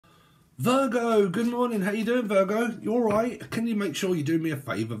Virgo, good morning. How you doing, Virgo? You all right? Can you make sure you do me a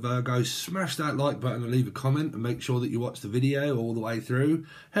favour, Virgo? Smash that like button and leave a comment and make sure that you watch the video all the way through.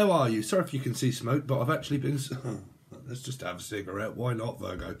 How are you? Sorry if you can see smoke, but I've actually been... let's just have a cigarette. Why not,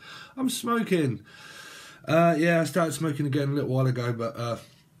 Virgo? I'm smoking. Yeah, I started smoking again a little while ago, but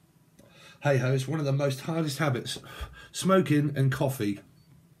hey-ho, it's one of the most hardest habits. Smoking and coffee.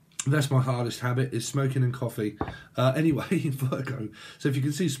 That's my hardest habit, is smoking and coffee. Anyway, Virgo. So if you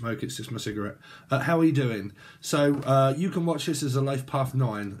can see smoke, it's just my cigarette. How are you doing? So you can watch this as a Life Path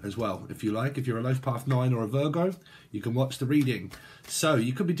 9 as well, if you like. If you're a Life Path 9 or a Virgo, you can watch the reading. So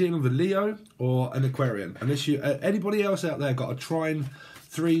you could be dealing with a Leo or an Aquarian. Unless you, anybody else out there got a trine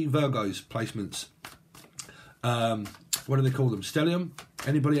 3 Virgos placements? What do they call them? Stellium?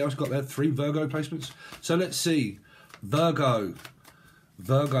 Anybody else got their 3 Virgo placements? So let's see. Virgo,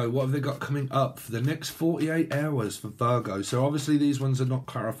 what have they got coming up for the next 48 hours for Virgo? So obviously these ones are not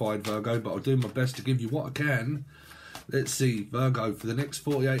clarified, Virgo, but I'll do my best to give you what I can. Let's see, Virgo, for the next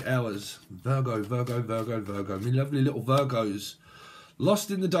 48 hours. Virgo. My lovely little Virgos.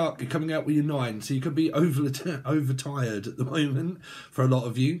 Lost in the dark, you're coming out with your 9, so you could be overtired at the moment for a lot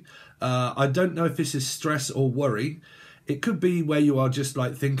of you. I don't know if this is stress or worry. It could be where you are just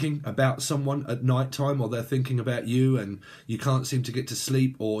like thinking about someone at night time, or they're thinking about you and you can't seem to get to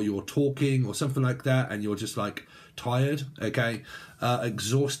sleep, or you're talking or something like that and you're just like tired, okay?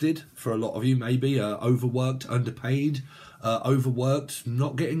 Exhausted for a lot of you, maybe. Overworked, underpaid, overworked,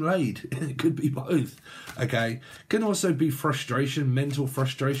 not getting laid. It could be both, okay? Can also be frustration, mental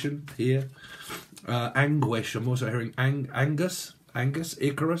frustration here. Anguish, I'm also hearing Angus,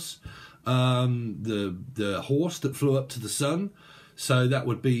 Icarus. The horse that flew up to the sun, so that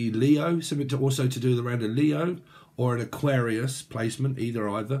would be Leo, something to also to do around a Leo or an Aquarius placement,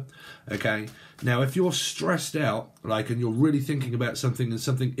 either. Okay, now if you're stressed out, like, and you're really thinking about something and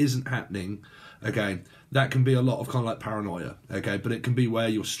something isn't happening, okay, that can be a lot of kind of like paranoia, okay, but it can be where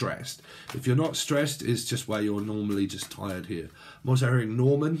you're stressed. If you're not stressed, it's just where you're normally just tired here. I'm also hearing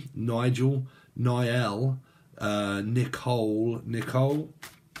Norman, Nigel, Niall, Nicole,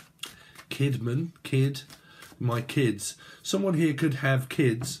 Kidman, my kids. Someone here could have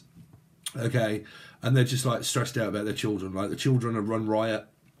kids, okay, and they're just like stressed out about their children. Like the children are run riot.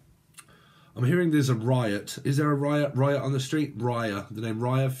 I'm hearing there's a riot. Is there a riot? Riot on the street? Raya. The name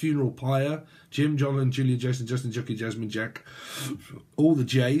Raya. Funeral pyre. Jim, John, and Julia, Jason, Justin, Jucky, Jasmine, Jack. All the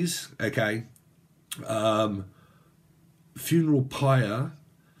J's, okay. Funeral pyre.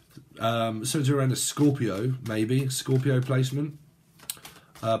 So it's around a Scorpio, maybe. Scorpio placement.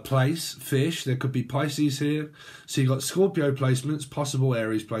 Place, fish, there could be Pisces here. So you've got Scorpio placements, possible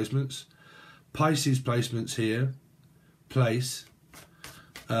Aries placements, Pisces placements here, place.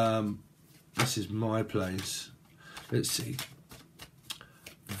 This is my place. Let's see.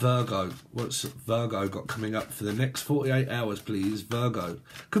 Virgo, what's Virgo got coming up for the next 48 hours, please? Virgo.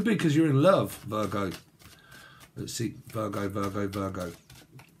 Could be because you're in love, Virgo. Let's see, Virgo. What have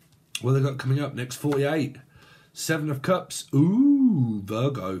they got coming up next 48? 7 of Cups. Ooh,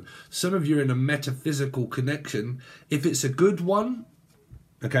 Virgo. Some of you are in a metaphysical connection. If it's a good one,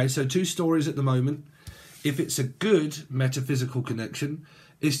 okay, so 2 stories at the moment. If it's a good metaphysical connection,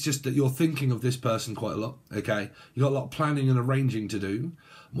 it's just that you're thinking of this person quite a lot, okay? You've got a lot of planning and arranging to do.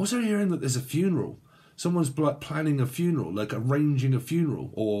 I'm also hearing that there's a funeral. Someone's planning a funeral, like arranging a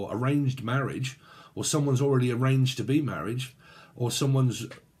funeral, or arranged marriage, or someone's already arranged to be married, or someone's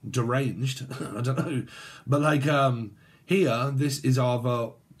deranged. I don't know, but like here, this is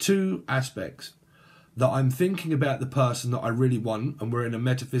either 2 aspects: that I'm thinking about the person that I really want and we're in a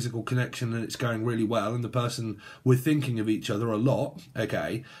metaphysical connection and it's going really well, and the person, we're thinking of each other a lot,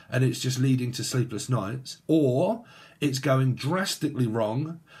 okay, and it's just leading to sleepless nights. Or it's going drastically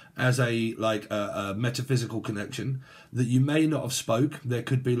wrong as a metaphysical connection, that you may not have spoke. There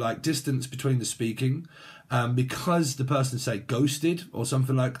could be like distance between the speaking, because the person, say, ghosted or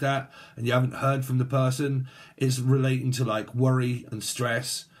something like that, and you haven't heard from the person. It's relating to like worry and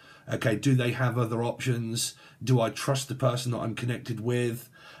stress. Okay, do they have other options? Do I trust the person that I'm connected with?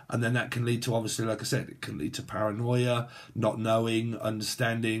 And then that can lead to, obviously, like I said, it can lead to paranoia, not knowing,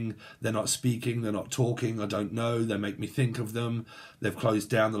 understanding. They're not speaking, they're not talking, I don't know, they make me think of them. They've closed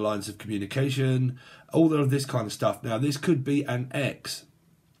down the lines of communication, all of this kind of stuff. Now, this could be an ex.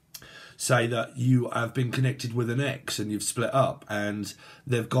 Say that you have been connected with an ex and you've split up and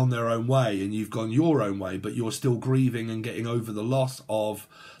they've gone their own way and you've gone your own way, but you're still grieving and getting over the loss of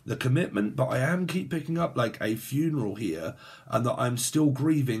the commitment. But I keep picking up like a funeral here, and that I'm still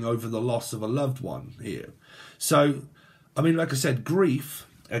grieving over the loss of a loved one here. So, I mean, like I said, grief,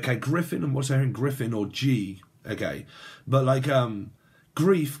 okay, Griffin, I'm also hearing Griffin or G, okay, but like,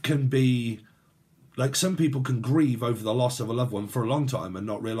 grief can be, like, some people can grieve over the loss of a loved one for a long time and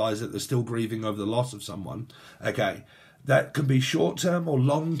not realise that they're still grieving over the loss of someone. Okay, that can be short-term or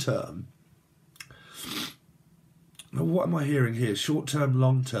long-term. What am I hearing here? Short-term,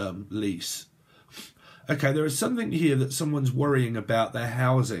 long-term lease. Okay, there is something here that someone's worrying about their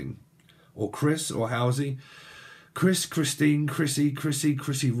housing. Or Chris or housing. Chris, Christine, Chrissy, Chrissy,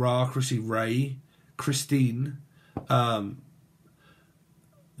 Chrissy Ra, Chrissy Ray, Christine.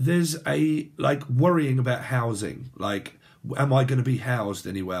 There's a, like, worrying about housing. Like, am I going to be housed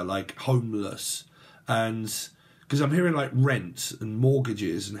anywhere? Like, homeless. And because I'm hearing, like, rent and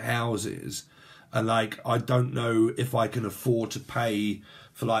mortgages and houses. And, like, I don't know if I can afford to pay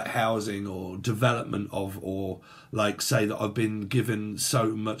for, like, housing or development of, or, like, say that I've been given so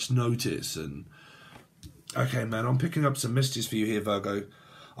much notice. And, okay, man, I'm picking up some messages for you here, Virgo.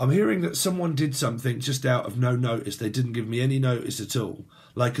 I'm hearing that someone did something just out of no notice. They didn't give me any notice at all,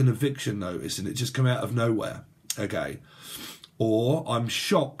 like an eviction notice, and it just come out of nowhere, okay? Or I'm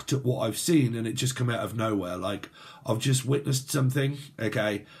shocked at what I've seen and it just come out of nowhere. Like, I've just witnessed something,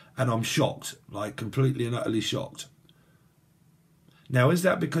 okay, and I'm shocked, like completely and utterly shocked. Now, is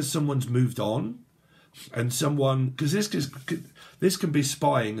that because someone's moved on? And someone, because this can be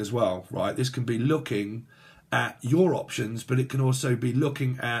spying as well, right? This can be looking at your options, but it can also be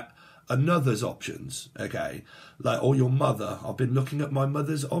looking at another's options, okay? Like, or your mother. I've been looking at my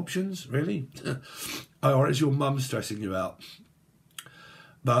mother's options, really? Or is your mum stressing you out?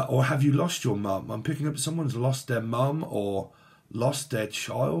 But, or have you lost your mum? I'm picking up someone's lost their mum, or lost their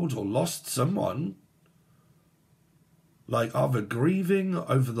child, or lost someone. Like, either grieving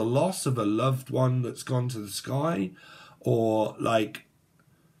over the loss of a loved one that's gone to the sky, or, like,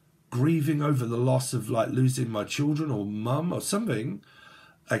 grieving over the loss of, like, losing my children or mum or something,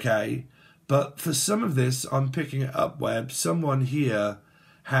 okay? But for some of this, I'm picking it up where someone here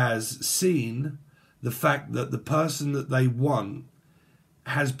has seen the fact that the person that they want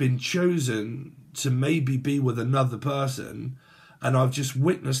has been chosen to maybe be with another person, and I've just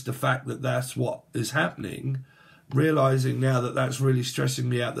witnessed the fact that that's what is happening, realising now that that's really stressing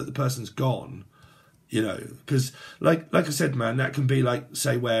me out that the person's gone. You know, because like I said, man, that can be like,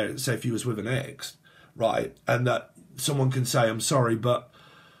 say if you was with an ex, right, and that someone can say, I'm sorry, but,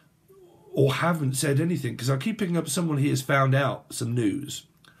 or haven't said anything, because I keep picking up someone here has found out some news.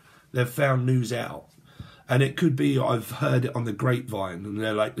 They've found news out. And it could be, I've heard it on the grapevine, and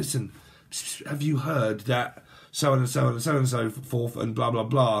they're like, listen, have you heard that so and so and so and so forth, and blah, blah,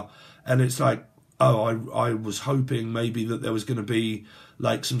 blah. And it's like, oh, I was hoping maybe that there was going to be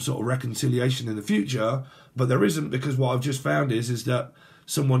like some sort of reconciliation in the future, but there isn't, because what I've just found is that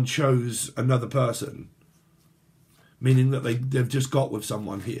someone chose another person, meaning that they've just got with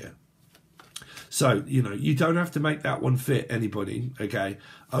someone here. So, you know, you don't have to make that one fit anybody, okay?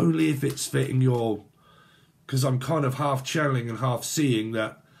 Only if it's fitting your... Because I'm kind of half channeling and half seeing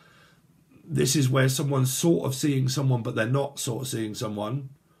that this is where someone's sort of seeing someone, but they're not sort of seeing someone.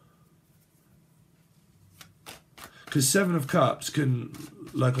 Because Seven of Cups can,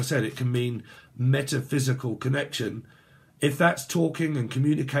 like I said, it can mean metaphysical connection. If that's talking and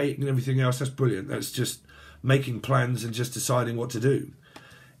communicating and everything else, that's brilliant. That's just making plans and just deciding what to do.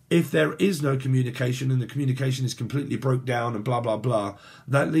 If there is no communication and the communication is completely broke down and blah, blah, blah,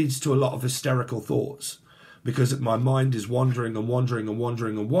 that leads to a lot of hysterical thoughts. Because my mind is wandering and wandering and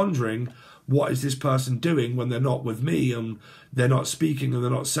wandering and wandering. What is this person doing when they're not with me, and they're not speaking and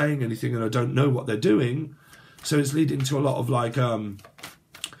they're not saying anything, and I don't know what they're doing? So it's leading to a lot of like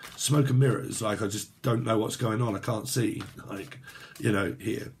smoke and mirrors. Like, I just don't know what's going on. I can't see. Like, you know,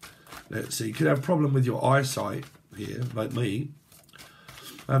 here. Let's see. You could have a problem with your eyesight here, like me.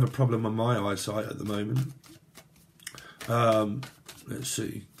 I have a problem with my eyesight at the moment. Let's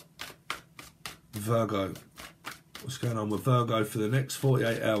see. Virgo. What's going on with Virgo for the next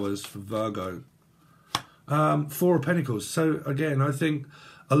 48 hours for Virgo? Four of Pentacles. So, again, I think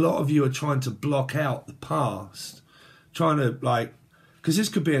a lot of you are trying to block out the past. Trying to, like... Because this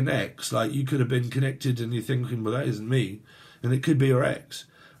could be an ex. Like, you could have been connected and you're thinking, well, that isn't me. And it could be your ex.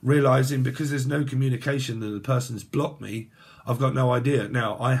 Realising because there's no communication and the person's blocked me, I've got no idea.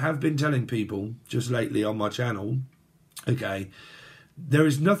 Now, I have been telling people, just lately on my channel, okay... There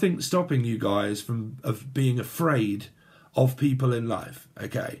is nothing stopping you guys of being afraid of people in life,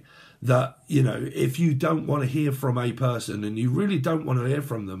 okay? That, you know, if you don't want to hear from a person and you really don't want to hear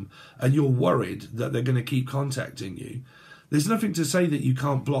from them and you're worried that they're going to keep contacting you, there's nothing to say that you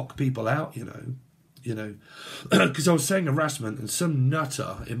can't block people out, you know. Because I was saying harassment and some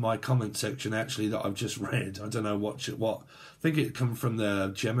nutter in my comment section actually that I've just read, I don't know what, I think it come from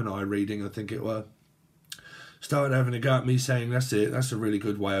the Gemini reading, I think it were. started having a go at me saying, that's it, that's a really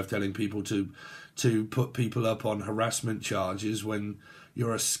good way of telling people to put people up on harassment charges when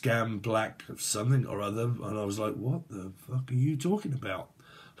you're a scam black of something or other. And I was like, what the fuck are you talking about?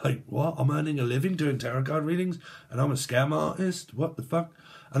 Like, what? I'm earning a living doing tarot card readings and I'm a scam artist? What the fuck?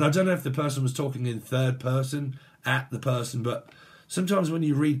 And I don't know if the person was talking in third person at the person, but sometimes when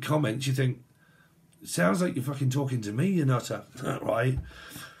you read comments, you think, it sounds like you're fucking talking to me, you nutter, right?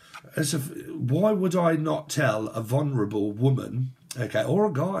 So why would I not tell a vulnerable woman, okay, or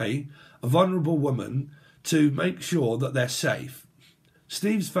a guy, a vulnerable woman, to make sure that they're safe?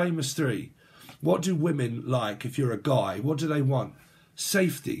 Steve's famous 3. What do women like if you're a guy? What do they want?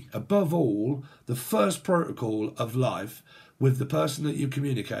 Safety. Above all, the first protocol of life with the person that you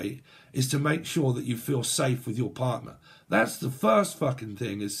communicate is to make sure that you feel safe with your partner. That's the first fucking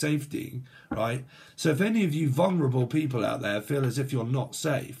thing, is safety, right? So if any of you vulnerable people out there feel as if you're not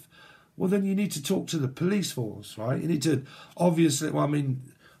safe, well, then you need to talk to the police force, right? You need to, obviously, well, I mean,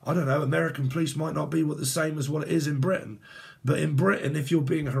 I don't know, American police might not be the same as what it is in Britain. But in Britain, if you're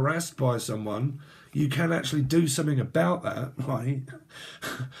being harassed by someone, you can actually do something about that, right?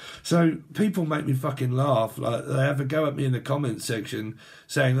 So people make me fucking laugh. Like, they have a go at me in the comments section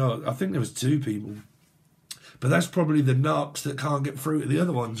saying, oh, I think there was 2 people. But that's probably the narcs that can't get through to the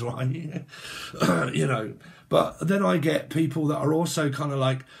other ones, right? You know, but then I get people that are also kind of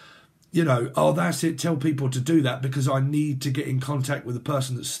like, you know, oh, that's it, tell people to do that because I need to get in contact with the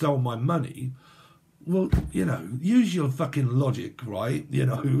person that stole my money. Well, you know, use your fucking logic, right? You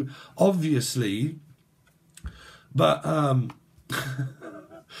know, obviously. But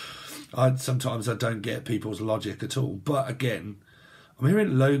sometimes I don't get people's logic at all. But again, I'm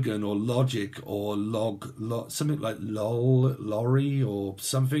hearing Logan or Logic or something like Lorry or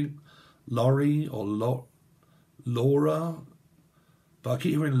something. Lorry or Laura. But I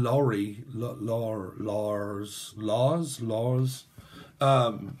keep hearing Lars.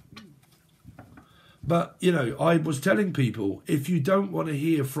 But, you know, I was telling people, if you don't want to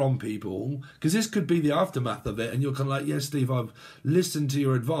hear from people, because this could be the aftermath of it, and you're kind of like, yes, Steve, I've listened to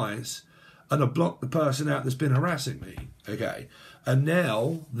your advice, and I've blocked the person out that's been harassing me, okay? And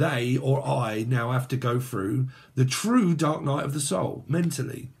now they or I now have to go through the true dark night of the soul,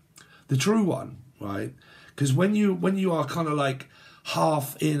 mentally. The true one, right? Because when you are kind of like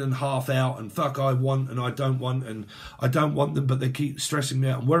half in and half out, and fuck, I want and I don't want, and I don't want them, but they keep stressing me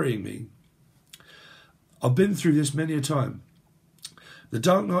out and worrying me. I've been through this many a time. The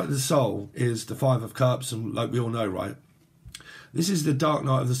dark night of the soul is the 5 of Cups, and like we all know, right? This is the dark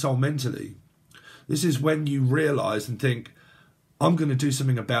night of the soul mentally. This is when you realise and think, I'm going to do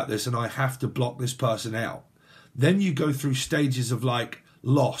something about this and I have to block this person out. Then you go through stages of like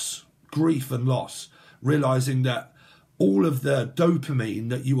loss, grief and loss, realising that all of the dopamine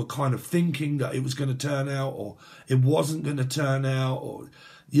that you were kind of thinking that it was going to turn out, or it wasn't going to turn out, or,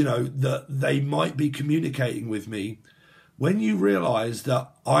 you know, that they might be communicating with me. When you realise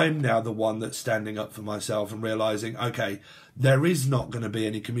that I'm now the one that's standing up for myself and realising, okay, there is not going to be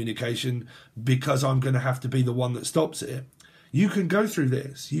any communication because I'm going to have to be the one that stops it. You can go through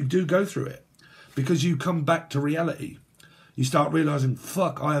this. You do go through it because you come back to reality. You start realising,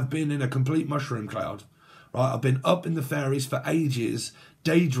 fuck, I have been in a complete mushroom cloud. Right? I've been up in the fairies for ages,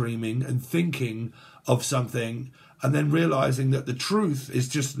 daydreaming and thinking of something, and then realising that the truth is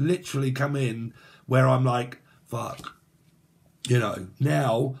just literally come in where I'm like, fuck, you know,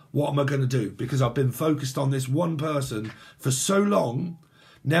 now what am I going to do? Because I've been focused on this one person for so long,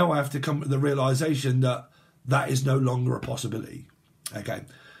 now I have to come to the realisation that that is no longer a possibility. Okay,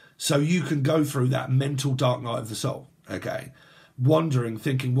 so you can go through that mental dark night of the soul, okay, wondering,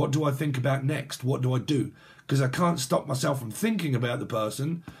 thinking, what do I think about next? What do I do? Because I can't stop myself from thinking about the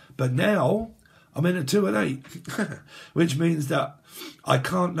person, but now I'm in a 2 and 8, which means that I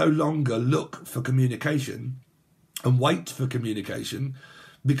can't no longer look for communication and wait for communication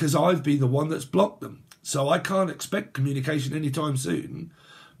because I've been the one that's blocked them. So I can't expect communication anytime soon,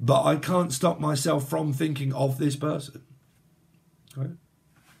 but I can't stop myself from thinking of this person. Right?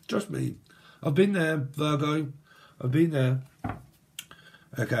 Trust me. I've been there, Virgo. I've been there.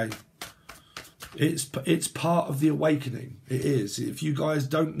 Okay. It's part of the awakening. It is. If you guys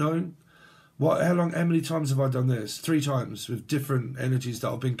don't know, how many times have I done this? 3 times with different energies that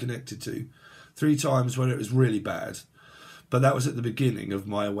I've been connected to. 3 times when it was really bad. But that was at the beginning of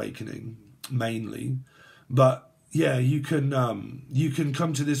my awakening, mainly. But yeah, you can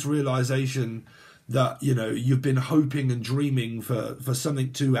come to this realization that, you know, you've been hoping and dreaming for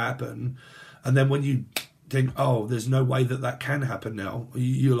something to happen, and then when you think, oh, there's no way that can happen now,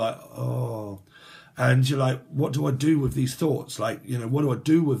 you're like, oh. And you're like, what do I do with these thoughts? Like, you know, what do I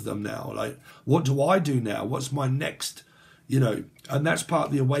do with them now? Like, what do I do now? What's my next, you know? And that's part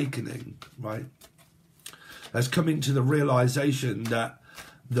of the awakening, right? That's coming to the realization that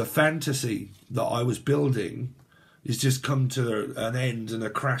the fantasy that I was building has just come to an end and a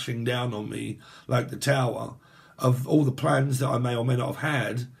crashing down on me like the tower of all the plans that I may or may not have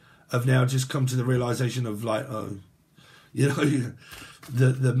had have now just come to the realization of like, oh, you know,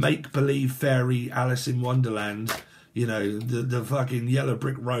 the make-believe fairy Alice in Wonderland, you know, the fucking yellow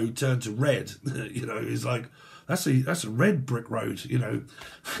brick road turned to red, you know, it's like, that's a red brick road, you know.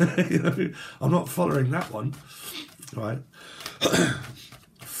 You know, I'm not following that one, right?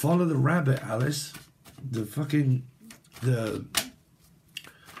 Follow the rabbit, Alice. Following the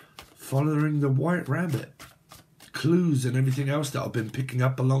white rabbit. Clues and everything else that I've been picking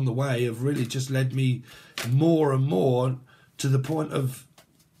up along the way have really just led me more and more to the point of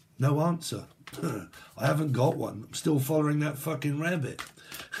no answer. I haven't got one. I'm still following that fucking rabbit,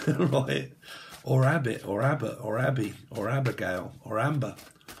 right? Or Abbott, or Abbott, or Abby, or Abigail, or Amber.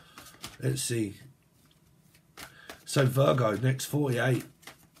 Let's see. So Virgo, next 48.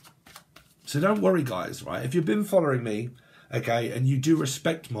 So don't worry, guys, right? If you've been following me, okay, and you do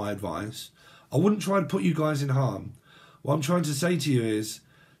respect my advice, I wouldn't try to put you guys in harm. What I'm trying to say to you is,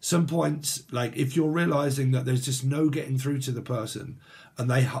 some points, like if you're realising that there's just no getting through to the person,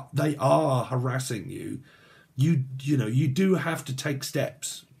 and they are harassing you, you know, you do have to take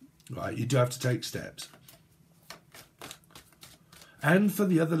steps. Right, you do have to take steps. And for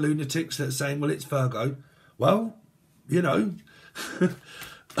the other lunatics that are saying, well, it's Virgo, well, you know,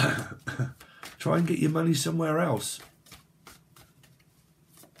 try and get your money somewhere else.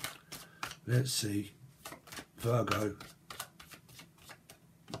 Let's see. Virgo.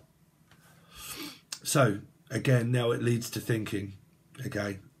 So, again, now it leads to thinking,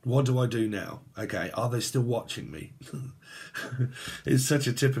 okay, what do I do now? Okay, are they still watching me? It's such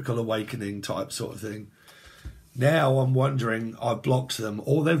a typical awakening type sort of thing. Now I'm wondering, I've blocked them,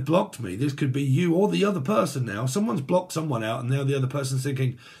 or they've blocked me. This could be you or the other person now. Someone's blocked someone out, and now the other person's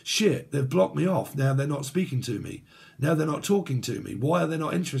thinking, shit, they've blocked me off. Now they're not speaking to me. Now they're not talking to me. Why are they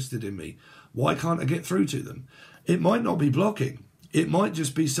not interested in me? Why can't I get through to them? It might not be blocking. It might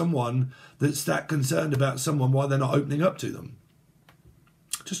just be someone that's that concerned about someone, why they're not opening up to them.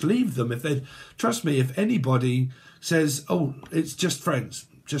 Just leave them. If they trust me, if anybody says, oh, it's just friends,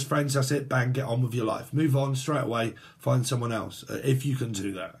 that's it, bang, get on with your life, move on straight away, find someone else, if you can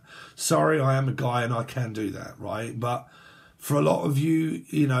do that. Sorry, I am a guy and I can do that, right? But for a lot of you,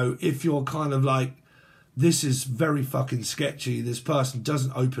 you know, if you're kind of like, this is very fucking sketchy, this person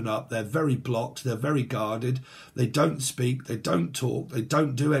doesn't open up, they're very blocked, they're very guarded, they don't speak, they don't talk, they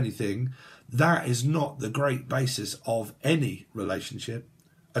don't do anything, that is not the great basis of any relationship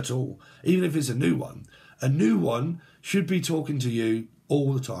at all. Even if it's a new one should be talking to you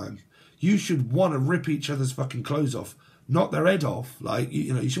all the time. You should want to rip each other's fucking clothes off, knock their head off. Like,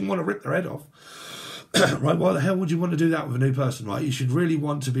 you know, you shouldn't want to rip their head off. Right? Why the hell would you want to do that with a new person, right? You should really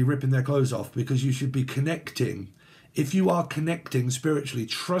want to be ripping their clothes off, because you should be connecting. If you are connecting spiritually,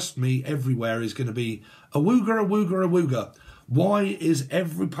 trust me, everywhere is going to be a wooga, a wooga, a wooga. Why is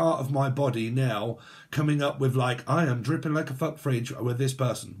every part of my body now coming up with like, I am dripping like a fuck fridge with this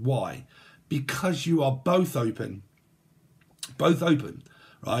person? Why? Because you are both open. Both open,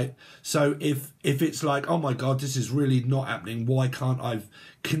 right? So if it's like, oh my God, this is really not happening, why can't I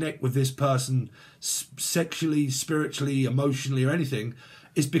connect with this person sexually, spiritually, emotionally, or anything?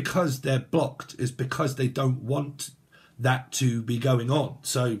 It's because they're blocked. It's because they don't want that to be going on.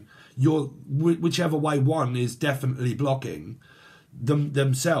 So whichever way one is definitely blocking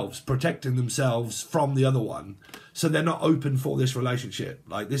themselves, protecting themselves from the other one, so they're not open for this relationship.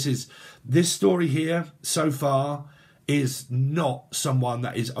 Like this story here so far is not someone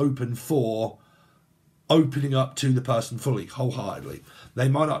that is open for opening up to the person fully, wholeheartedly. They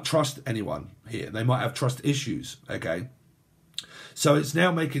might not trust anyone here. They might have trust issues, okay? So it's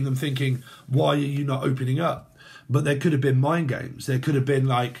now making them thinking, why are you not opening up? But there could have been mind games. There could have been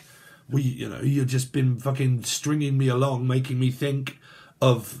like, well, you know, you've just been fucking stringing me along, making me think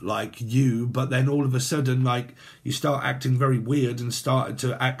of like you, but then all of a sudden, like, you start acting very weird and started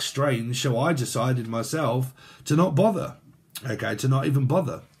to act strange. So I decided myself to not bother, okay, to not even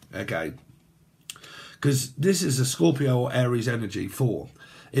bother, okay, because this is a Scorpio or Aries energy. 4.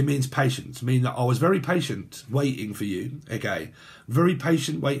 It means patience, meaning that I was very patient waiting for you, okay, very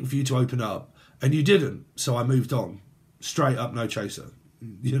patient waiting for you to open up, and you didn't, so I moved on, straight up, no chaser.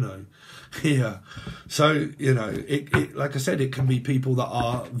 You know, yeah. So, you know, it like I said, it can be people that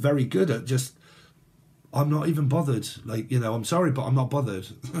are very good at just, I'm not even bothered. Like, you know, I'm sorry, but I'm not bothered.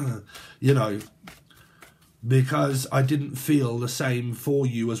 You know, because I didn't feel the same for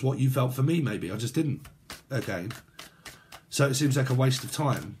you as what you felt for me, maybe. I just didn't. Okay. So it seems like a waste of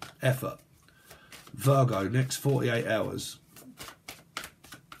time, effort. Virgo, next 48 hours.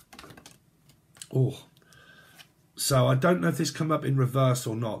 Oh. So I don't know if this come up in reverse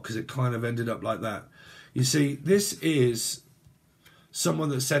or not, because it kind of ended up like that. You see, this is someone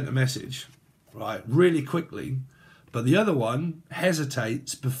that sent a message, right, really quickly, but the other one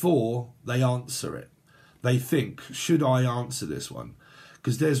hesitates before they answer it. They think, should I answer this one?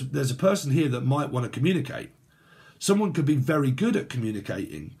 Because there's a person here that might want to communicate. Someone could be very good at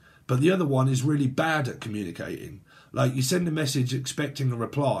communicating, but the other one is really bad at communicating. Like, you send a message expecting a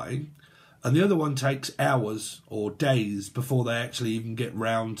reply, and the other one takes hours or days before they actually even get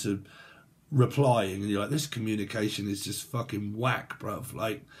round to replying. And you're like, this communication is just fucking whack, bruv.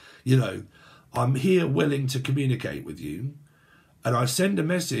 Like, you know, I'm here willing to communicate with you, and I send a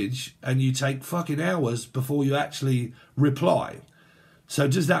message and you take fucking hours before you actually reply. So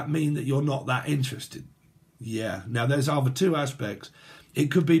does that mean that you're not that interested? Yeah. Now, there's either two aspects.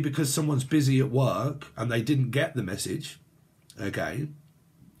 It could be because someone's busy at work and they didn't get the message. Okay.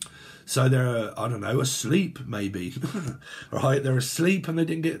 So they're, I don't know, asleep maybe. Right? They're asleep and they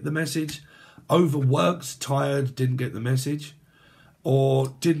didn't get the message. Overworked, tired, didn't get the message.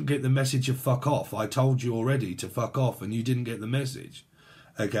 Or didn't get the message of fuck off. I told you already to fuck off and you didn't get the message.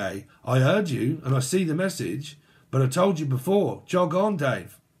 Okay. I heard you and I see the message, but I told you before. Jog on,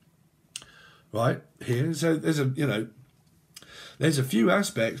 Dave. Right? Here. So there's a, you know, there's a few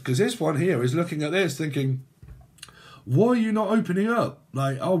aspects, because this one here is looking at this thinking, why are you not opening up?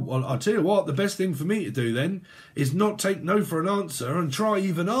 Like, oh, well, I'll tell you what, the best thing for me to do then is not take no for an answer and try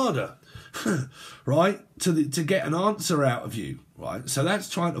even harder. Right? To get an answer out of you. Right? So that's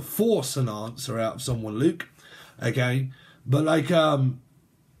trying to force an answer out of someone, Luke. Okay? But like,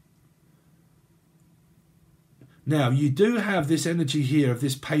 now you do have this energy here of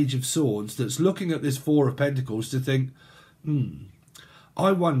this Page of Swords that's looking at this Four of Pentacles to think,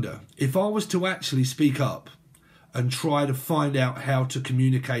 I wonder if I was to actually speak up and try to find out how to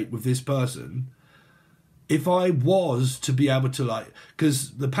communicate with this person, if I was to be able to, like,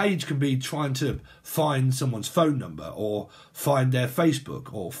 because the page can be trying to find someone's phone number or find their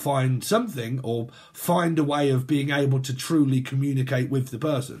Facebook or find something or find a way of being able to truly communicate with the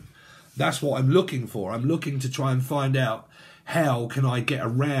person. That's what I'm looking for. I'm looking to try and find out how can I get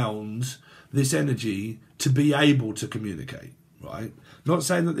around this energy to be able to communicate, right? Not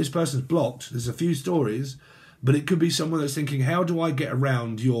saying that this person's blocked. There's a few stories, but it could be someone that's thinking, how do I get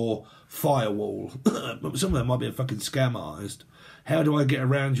around your firewall? Some of them might be a fucking scam artist. How do I get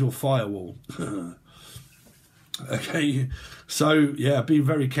around your firewall? Okay, so yeah, be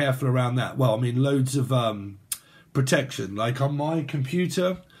very careful around that. Well, I mean, loads of protection. Like on my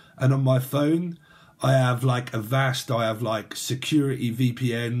computer and on my phone, I have like Avast, I have like security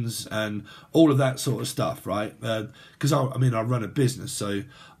VPNs and all of that sort of stuff, right? Because I mean, I run a business, so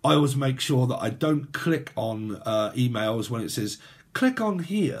I always make sure that I don't click on emails when it says, click on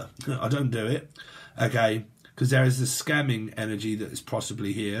here. I don't do it, okay? Because there is the scamming energy that is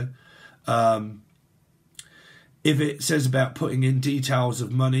possibly here. If it says about putting in details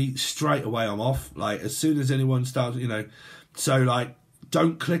of money, straight away I'm off. Like, as soon as anyone starts, you know, so like,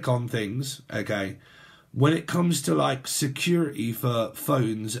 don't click on things, okay? When it comes to like security for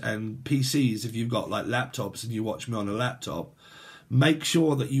phones and PCs, if you've got like laptops and you watch me on a laptop, make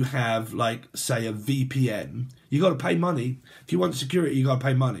sure that you have like, say, a VPN. You got to pay money. If you want security, you got to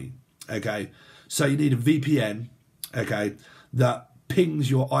pay money, okay? So you need a VPN, okay, that pings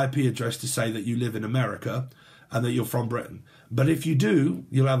your IP address to say that you live in America and that you're from Britain. But if you do,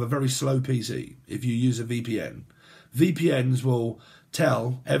 you'll have a very slow PC if you use a VPN. VPNs will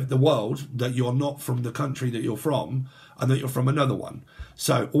tell the world that you're not from the country that you're from and that you're from another one.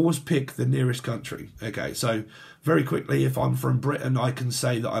 So always pick the nearest country. Okay, so very quickly, if I'm from Britain, I can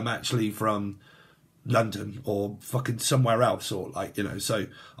say that I'm actually from London or fucking somewhere else, or like, you know, so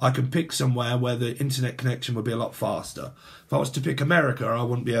I can pick somewhere where the internet connection would be a lot faster. If I was to pick America, I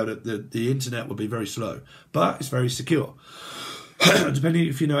wouldn't be able to, the internet would be very slow, but it's very secure. Depending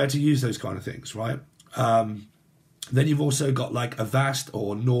if you know how to use those kind of things, right? Then you've also got like Avast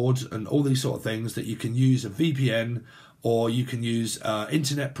or Nord and all these sort of things that you can use a VPN, or you can use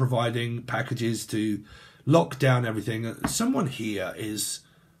internet providing packages to lock down everything. Someone here is,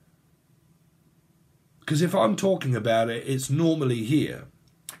 because if I'm talking about it, it's normally here.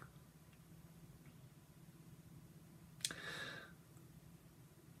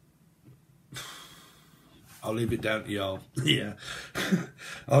 I'll leave it down to y'all. Yeah.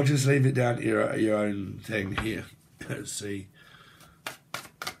 I'll just leave it down to your own thing here. Let's see.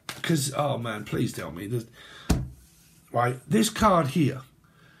 because, oh man, please tell me. Right, this card here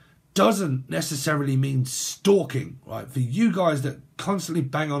doesn't necessarily mean stalking, right? For you guys that constantly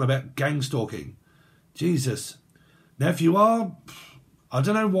bang on about gang stalking, Jesus. Now, if you are, I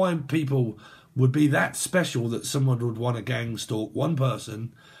don't know why people would be that special that someone would want to gang stalk one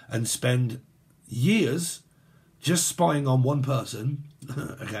person and spend years just spying on one person,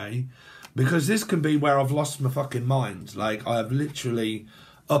 okay? Because this can be where I've lost my fucking mind. Like, I have literally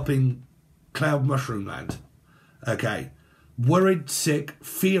up in cloud mushroom land, okay? Worried, sick,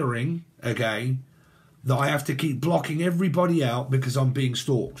 fearing, okay, that I have to keep blocking everybody out because I'm being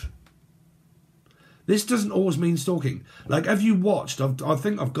stalked. This doesn't always mean stalking. Like, have you watched, I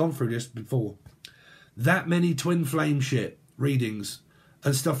think I've gone through this before, that many twin flame shit readings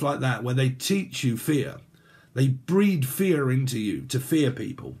and stuff like that where they teach you fear. They breed fear into you to fear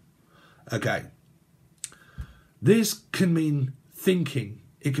people. Okay. This can mean thinking.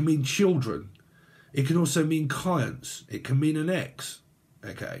 It can mean children. It can also mean clients. It can mean an ex.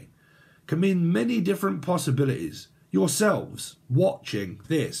 Okay. It can mean many different possibilities. Yourselves watching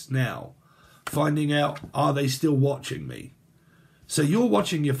this now. Finding out, are they still watching me? So you're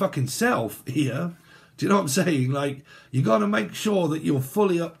watching your fucking self here. Do you know what I'm saying? Like, you got to make sure that you're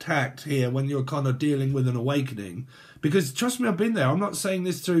fully up-tacked here when you're kind of dealing with an awakening. Because, trust me, I've been there. I'm not saying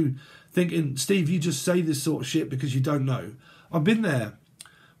this through thinking, Steve, you just say this sort of shit because you don't know. I've been there.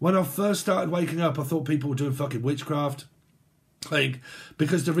 When I first started waking up, I thought people were doing fucking witchcraft. Like,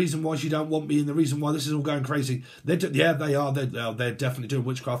 because the reason why she don't want me and the reason why this is all going crazy, yeah, they are. They're definitely doing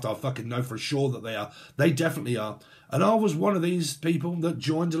witchcraft. I fucking know for sure that they are. They definitely are. And I was one of these people that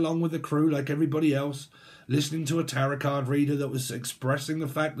joined along with the crew like everybody else, listening to a tarot card reader that was expressing the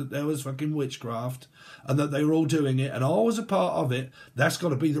fact that there was fucking witchcraft and that they were all doing it. And I was a part of it. That's got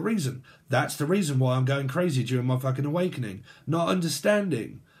to be the reason. That's the reason why I'm going crazy during my fucking awakening. Not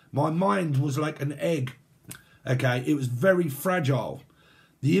understanding. My mind was like an egg. Okay, it was very fragile.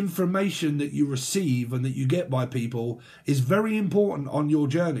 The information that you receive and that you get by people is very important on your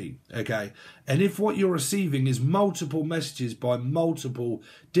journey, okay? And if what you're receiving is multiple messages by multiple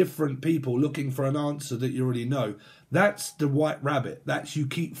different people looking for an answer that you already know, that's the white rabbit. That's you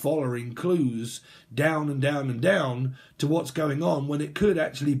keep following clues down and down and down to what's going on when it could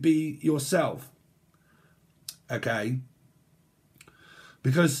actually be yourself, okay?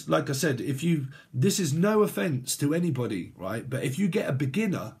 Because, like I said, this is no offence to anybody, right? But if you get a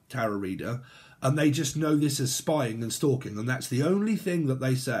beginner tarot reader and they just know this as spying and stalking, and that's the only thing that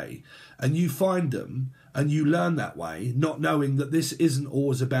they say, and you find them and you learn that way, not knowing that this isn't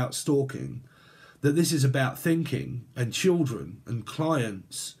always about stalking, that this is about thinking and children and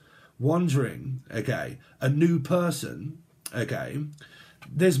clients, wandering, okay, a new person, okay,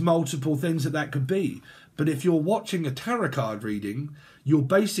 there's multiple things that could be. But if you're watching a tarot card reading, you're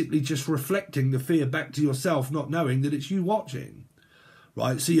basically just reflecting the fear back to yourself, not knowing that it's you watching,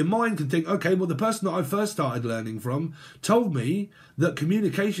 right? So your mind can think, okay, well, the person that I first started learning from told me that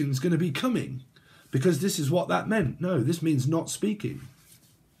communication is going to be coming because this is what that meant. No, this means not speaking.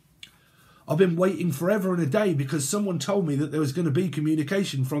 I've been waiting forever and a day because someone told me that there was going to be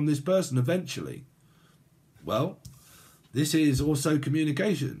communication from this person eventually. Well, this is also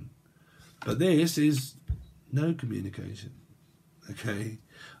communication, but this is no communication. Okay,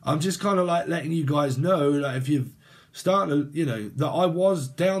 I'm just kind of like letting you guys know that if you've started, you know, that I was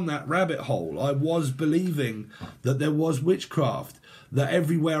down that rabbit hole. I was believing that there was witchcraft, that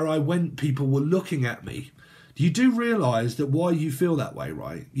everywhere I went, people were looking at me. You do realise that why you feel that way,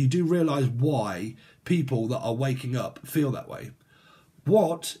 right? You do realise why people that are waking up feel that way.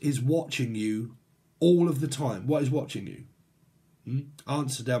 What is watching you all of the time? What is watching you?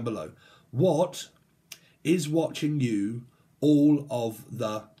 Answer down below. What is watching you all of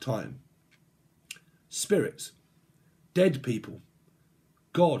the time? Spirits, dead people,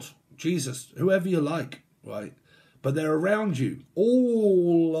 God, Jesus, whoever you like, right? But they're around you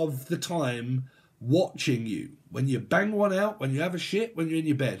all of the time, watching you. When you bang one out, when you have a shit, when you're in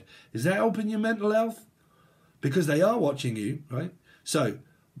your bed. Is that helping your mental health? Because they are watching you, right? So,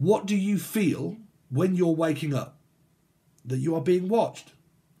 what do you feel when you're waking up? That you are being watched.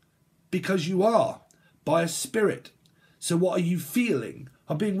 Because you are, by a spirit. So what are you feeling?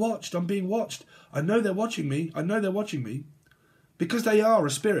 I'm being watched, I'm being watched. I know they're watching me, I know they're watching me. Because they are a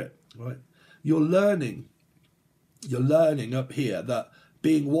spirit, right? You're learning up here that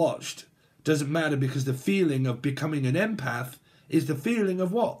being watched doesn't matter because the feeling of becoming an empath is the feeling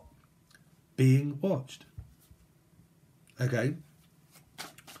of what? Being watched. Okay?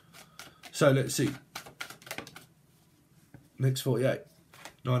 So let's see. Next 48.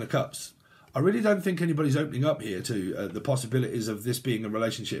 9 of Cups. I really don't think anybody's opening up here to the possibilities of this being a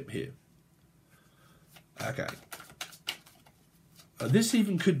relationship here. Okay. This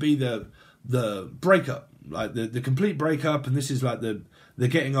even could be the breakup, like the complete breakup, and this is like the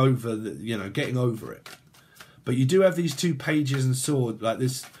getting over getting over it. But you do have these two pages and sword, like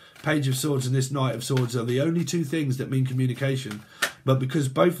this page of swords and this knight of swords are the only two things that mean communication. But because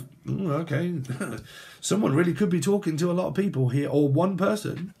both, okay, someone really could be talking to a lot of people here, or one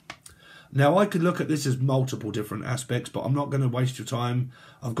person. Now, I could look at this as multiple different aspects, but I'm not going to waste your time.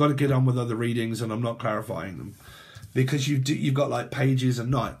 I've got to get on with other readings, and I'm not clarifying them. Because you've got like pages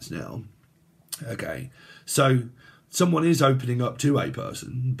and knights now. Okay, so someone is opening up to a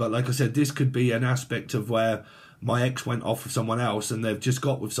person, but like I said, this could be an aspect of where my ex went off with someone else and they've just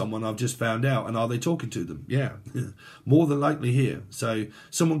got with someone I've just found out, and are they talking to them? Yeah, more than likely here. So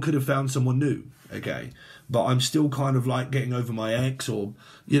someone could have found someone new, okay, but I'm still kind of like getting over my ex, or,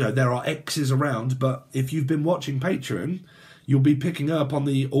 there are exes around, but if you've been watching Patreon, you'll be picking up on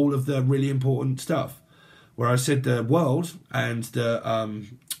all of the really important stuff, where I said the world and the,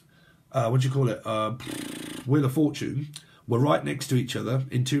 Wheel of Fortune were right next to each other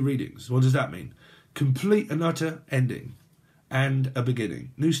in two readings. What does that mean? Complete and utter ending and a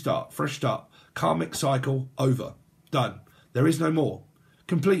beginning. New start, fresh start, karmic cycle, over, done. There is no more.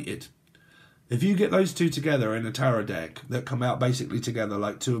 Completed. If you get those two together in a tarot deck that come out basically together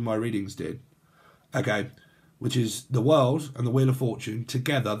like two of my readings did, okay, which is the world and the Wheel of Fortune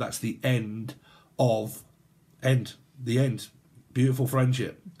together, that's the end of the end. Beautiful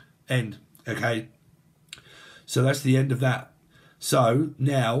friendship. End. Okay. So that's the end of that. So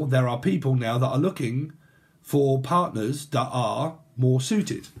now there are people now that are looking for partners that are more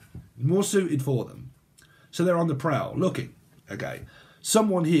suited for them. So they're on the prowl looking. Okay.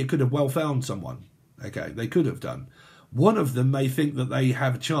 Someone here could have well found someone. Okay. They could have done. One of them may think that they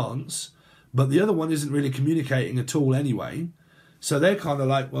have a chance, but the other one isn't really communicating at all anyway. So they're kind of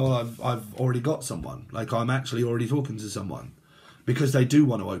like, well, I've already got someone. Like, I'm actually already talking to someone, because they do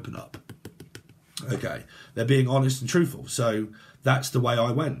want to open up. Okay. They're being honest and truthful. So that's the way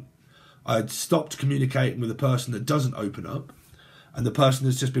I went. I'd stopped communicating with a person that doesn't open up, and the person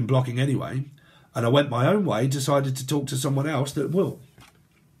has just been blocking anyway. And I went my own way, decided to talk to someone else that will.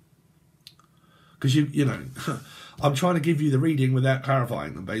 Because, I'm trying to give you the reading without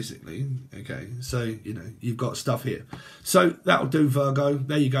clarifying them, basically. Okay, so, you've got stuff here. So, that'll do, Virgo.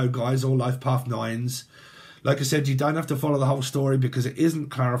 There you go, guys, all life path 9s. Like I said, you don't have to follow the whole story because it isn't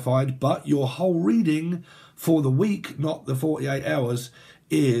clarified, but your whole reading for the week, not the 48 hours,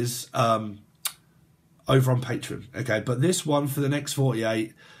 is over on Patreon. Okay, but this one for the next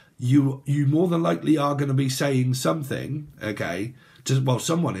 48, you more than likely are going to be saying something, okay?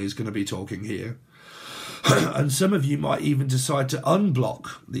 Someone is going to be talking here. And some of you might even decide to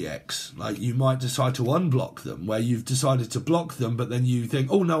unblock the ex. Like, you might decide to unblock them, where you've decided to block them, but then you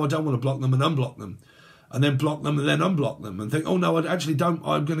think, oh no, I don't want to block them, and unblock them. And then block them and then unblock them, and think, oh no, I actually don't.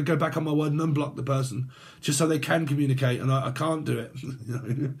 I'm going to go back on my word and unblock the person just so they can communicate, and I can't do it.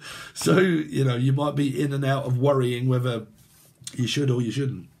 So, you might be in and out of worrying whether you should or you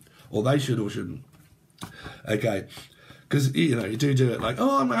shouldn't, or they should or shouldn't. Okay. Because, you do it like,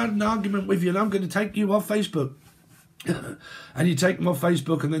 oh, I'm having an argument with you and I'm going to take you off Facebook. And you take them off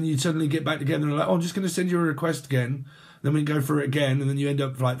Facebook, and then you suddenly get back together and like, oh, I'm just going to send you a request again. Then we go through it again, and then you end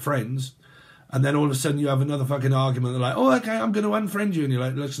up like friends. And then all of a sudden you have another fucking argument. They're like, oh, okay, I'm going to unfriend you. And you're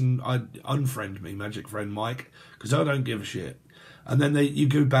like, listen, unfriend me, magic friend Mike, because I don't give a shit. And then you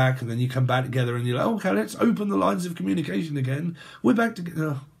go back, and then you come back together, and you're like, okay, let's open the lines of communication again. We're back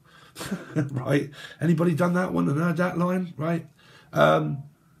together. Right? Anybody done that one and heard that line? Right?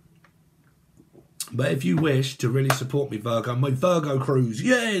 But if you wish to really support me, Virgo, my Virgo cruise,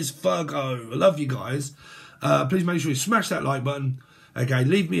 yes, Virgo, I love you guys. Please make sure you smash that like button. Okay,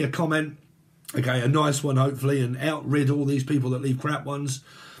 leave me a comment. Okay, a nice one, hopefully, and outrid all these people that leave crap ones.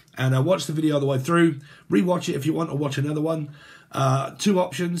 And watch the video all the way through. Rewatch it if you want to watch another one. Two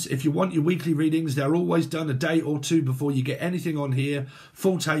options. If you want your weekly readings, they're always done a day or two before you get anything on here.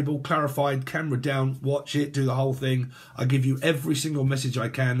 Full table, clarified, camera down, watch it, do the whole thing. I give you every single message I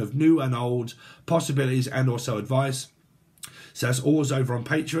can of new and old possibilities and also advice. So that's always over on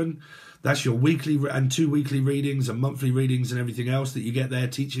Patreon. That's your weekly and 2 weekly readings and monthly readings and everything else that you get there,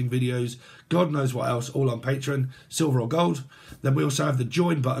 teaching videos, God knows what else, all on Patreon, silver or gold. Then we also have the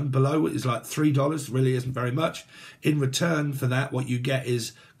join button below. It is like $3, really isn't very much. In return for that, what you get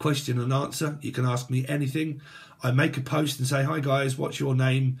is question and answer. You can ask me anything. I make a post and say, hi guys, what's your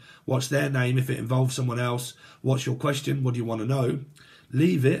name? What's their name if it involves someone else? What's your question? What do you want to know?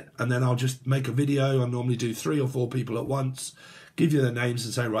 Leave it, and then I'll just make a video. I normally do 3 or 4 people at once. give you the names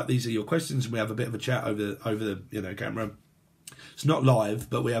and say, right, these are your questions, and we have a bit of a chat over the camera. It's not live,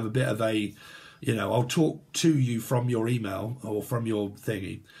 but we have a bit of a, I'll talk to you from your email or from your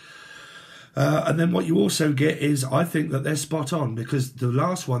thingy. And then what you also get is, I think that they're spot on, because the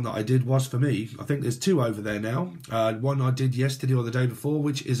last one that I did was for me. I think there's 2 over there now. One I did yesterday or the day before,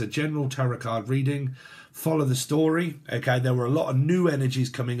 which is a general tarot card reading. Follow the story. Okay, there were a lot of new energies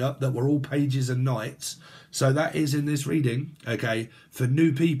coming up that were all pages and knights. So that is in this reading, okay, for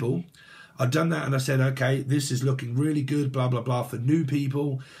new people. I've done that and I said, okay, this is looking really good, blah, blah, blah, for new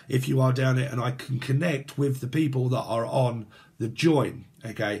people, if you are down it, and I can connect with the people that are on the join,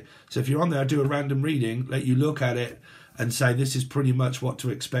 okay? So if you're on there, I do a random reading, let you look at it and say, this is pretty much what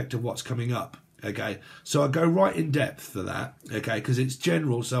to expect of what's coming up, okay? So I go right in depth for that, okay, because it's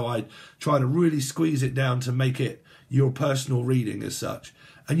general, so I try to really squeeze it down to make it your personal reading as such.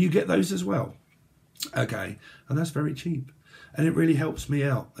 And you get those as well, okay? And that's very cheap. And it really helps me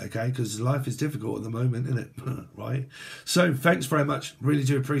out, okay, because life is difficult at the moment, isn't it? Right? So thanks very much. Really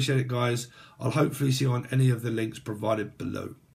do appreciate it, guys. I'll hopefully see you on any of the links provided below.